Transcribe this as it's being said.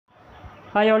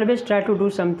I always try to do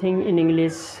something in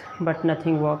English, but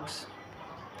nothing works.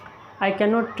 I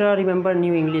cannot remember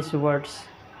new English words.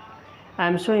 I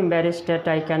am so embarrassed that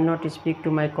I cannot speak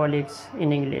to my colleagues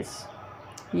in English.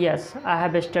 Yes, I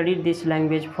have studied this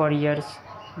language for years,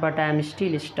 but I am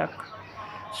still stuck.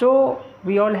 So,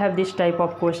 we all have this type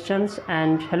of questions.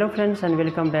 And hello friends, and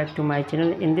welcome back to my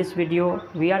channel. In this video,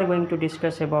 we are going to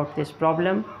discuss about this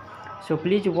problem. So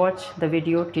please watch the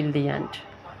video till the end.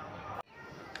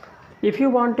 If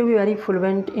you want to be very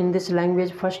fluent in this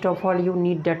language, first of all you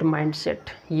need that mindset.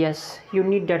 Yes, you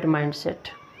need that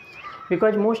mindset,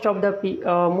 because most of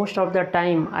the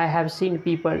time I have seen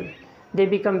people, they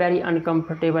become very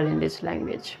uncomfortable in this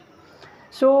language.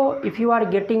 So if you are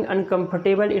getting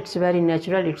uncomfortable, it's very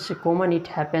natural, it's common, it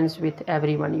happens with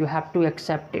everyone. You have to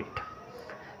accept it.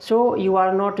 So you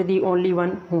are not the only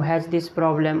one who has this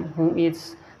problem, who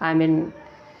is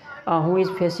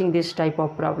facing this type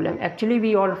of problem. Actually,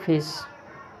 we all face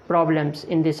problems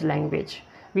in this language.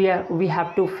 We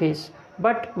have to face,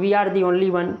 but we are the only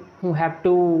one who have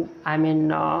to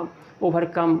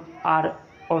overcome our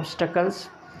obstacles.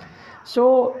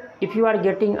 So if you are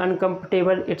getting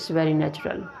uncomfortable, it's very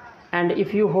natural. And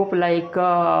if you hope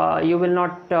you will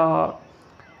not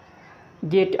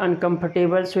get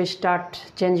uncomfortable, so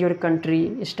change your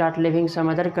country, start living some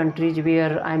other countries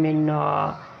where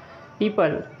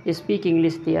people speak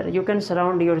English there. You can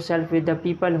surround yourself with the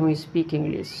people who speak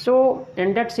English. So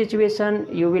in that situation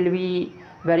you will be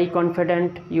very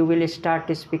confident, you will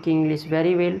start speaking English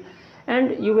very well,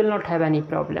 and you will not have any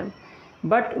problem.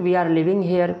 But we are living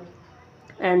here,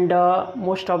 and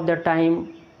most of the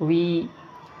time we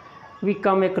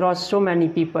come across so many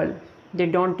people, they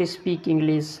don't speak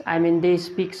English, they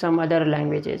speak some other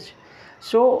languages.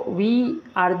 So we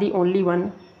are the only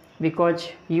one, because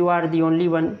you are the only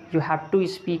one, you have to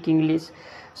speak English.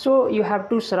 So you have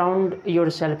to surround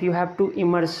yourself, you have to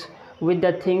immerse with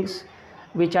the things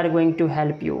which are going to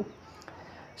help you.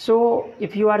 So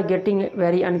if you are getting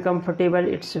very uncomfortable,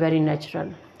 it's very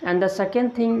natural. And the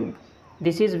second thing,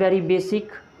 this is very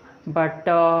basic, but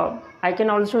I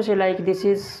can also say this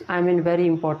is very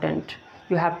important.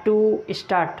 You have to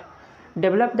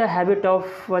develop the habit of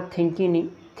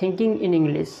thinking in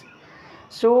English.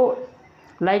 So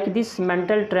this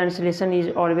mental translation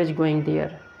is always going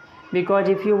there, because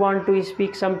if you want to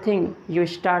speak something, you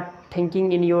start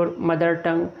thinking in your mother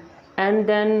tongue, and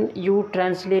then you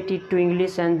translate it to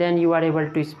English, and then you are able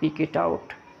to speak it out.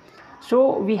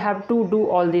 So we have to do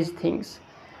all these things,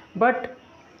 but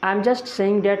I'm just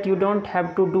saying that you don't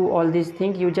have to do all these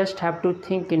things, you just have to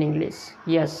think in English.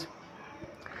 Yes,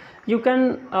 you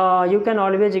can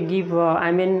always give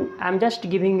I'm just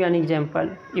giving you an example.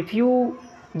 If you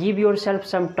give yourself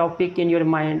some topic in your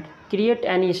mind, create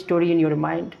any story in your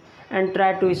mind, and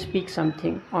try to speak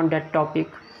something on that topic.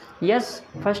 Yes,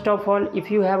 first of all,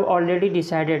 if you have already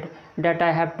decided that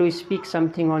I have to speak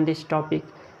something on this topic,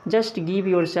 just give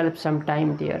yourself some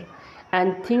time there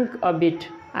and think a bit.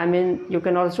 You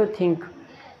can also think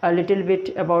a little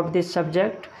bit about this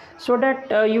subject, so that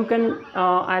you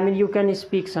can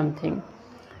speak something.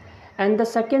 And the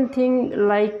second thing,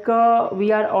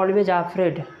 we are always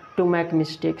afraid to make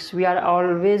mistakes. We are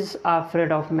always afraid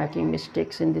of making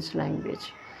mistakes in this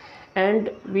language,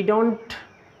 and we don't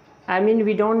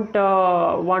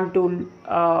want to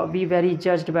be very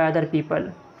judged by other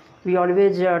people. We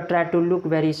always try to look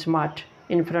very smart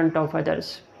in front of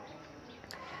others.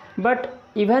 But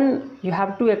even you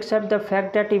have to accept the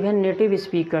fact that even native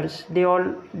speakers, they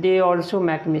also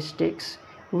make mistakes.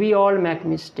 We all make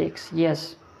mistakes.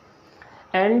 Yes.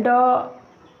 And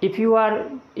if you are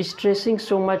stressing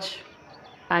so much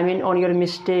on your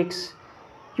mistakes,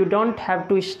 you don't have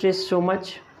to stress so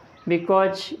much,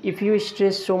 because if you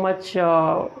stress so much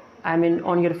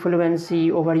on your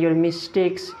fluency over your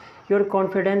mistakes, your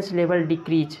confidence level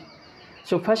decrease.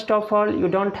 So first of all,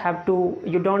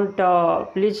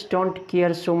 please don't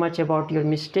care so much about your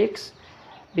mistakes,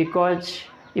 because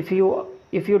if you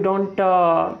don't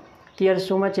care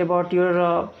so much about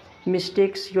your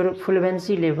mistakes, your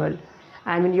fluency level,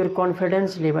 your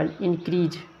confidence level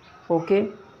increase.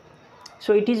 Okay,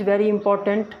 so it is very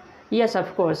important. Yes,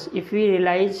 of course, if we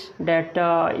realize that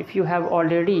if you have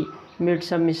already made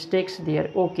some mistakes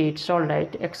there, okay, it's all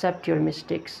right, accept your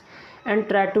mistakes and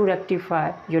try to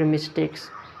rectify your mistakes.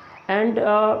 And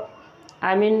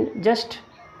just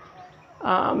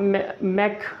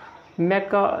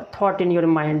make a thought in your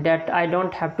mind that I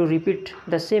don't have to repeat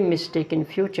the same mistake in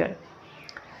future.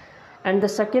 And the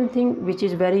second thing which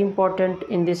is very important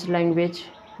in this language,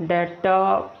 that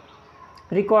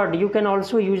record. You can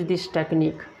also use this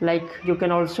technique, you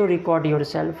can also record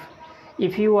yourself.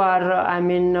 if you are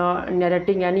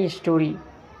narrating any story,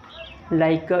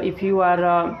 like if you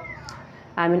are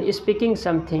speaking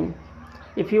something,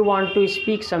 if you want to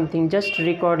speak something, just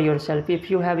record yourself.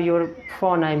 If you have your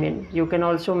phone, you can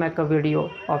also make a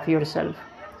video of yourself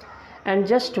and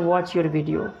just watch your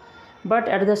video. But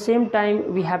at the same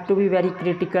time we have to be very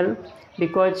critical,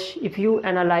 because if you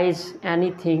analyze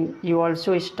anything, you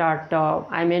also start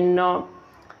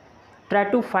try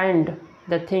to find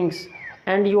the things,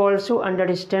 and you also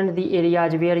understand the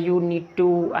areas where you need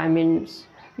to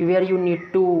where you need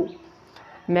to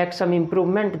make some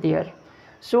improvement there.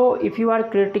 So if you are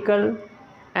critical,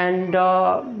 and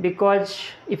because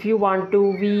if you want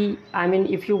to be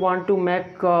if you want to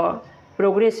make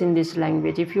progress in this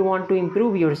language, if you want to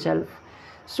improve yourself,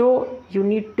 so you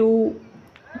need to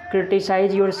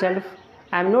criticize yourself.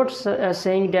 I'm not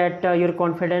saying that your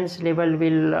confidence level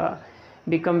will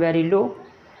become very low.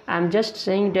 I'm just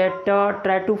saying that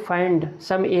try to find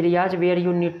some areas where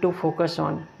you need to focus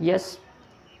on. Yes.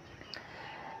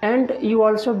 And you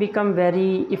also become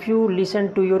very, if you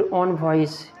listen to your own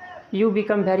voice, you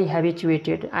become very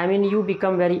habituated, you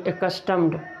become very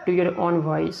accustomed to your own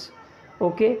voice.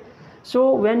 Okay,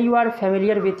 so when you are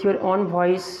familiar with your own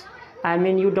voice,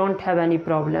 you don't have any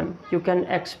problem, you can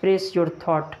express your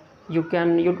thought, you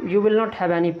will not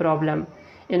have any problem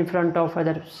in front of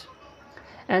others.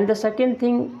 And the second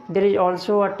thing, there is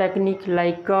also a technique,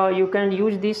 like you can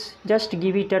use this, just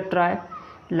give it a try,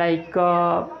 like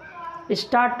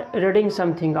start reading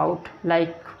something out,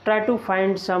 like try to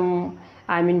find some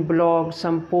blog,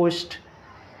 some post,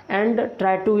 and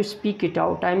try to speak it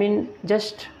out.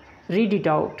 Just read it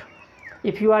out.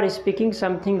 If you are speaking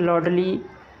something loudly,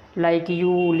 like you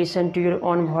listen to your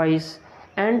own voice,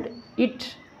 and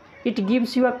it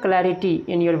gives you a clarity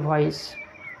in your voice.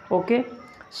 Okay,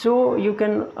 so you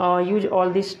can use all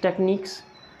these techniques.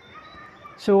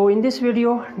 So in this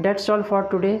video, that's all for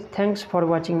today. Thanks for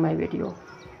watching my video.